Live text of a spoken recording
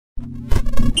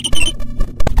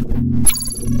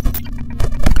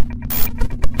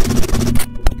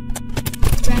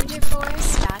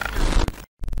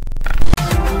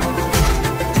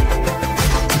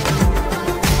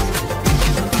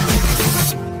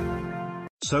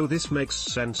so this makes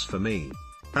sense for me.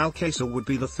 Alcacer would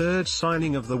be the third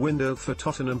signing of the window for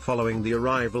Tottenham following the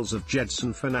arrivals of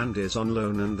Gedson Fernandes on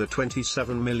loan and the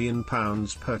 £27 million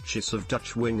purchase of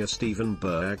Dutch winger Steven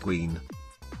Bergwijn.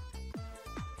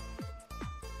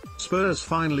 Spurs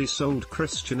finally sold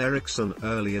Christian Eriksen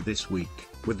earlier this week,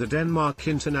 with the Denmark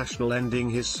international ending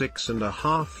his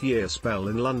 6.5-year spell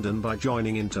in London by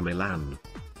joining Inter Milan.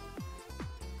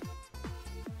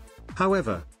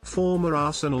 However, former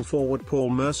Arsenal forward Paul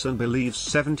Merson believes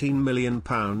 £17 million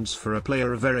for a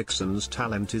player of Eriksen's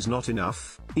talent is not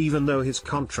enough, even though his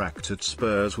contract at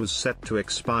Spurs was set to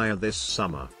expire this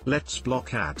summer. Let's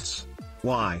block ads.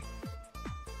 Why?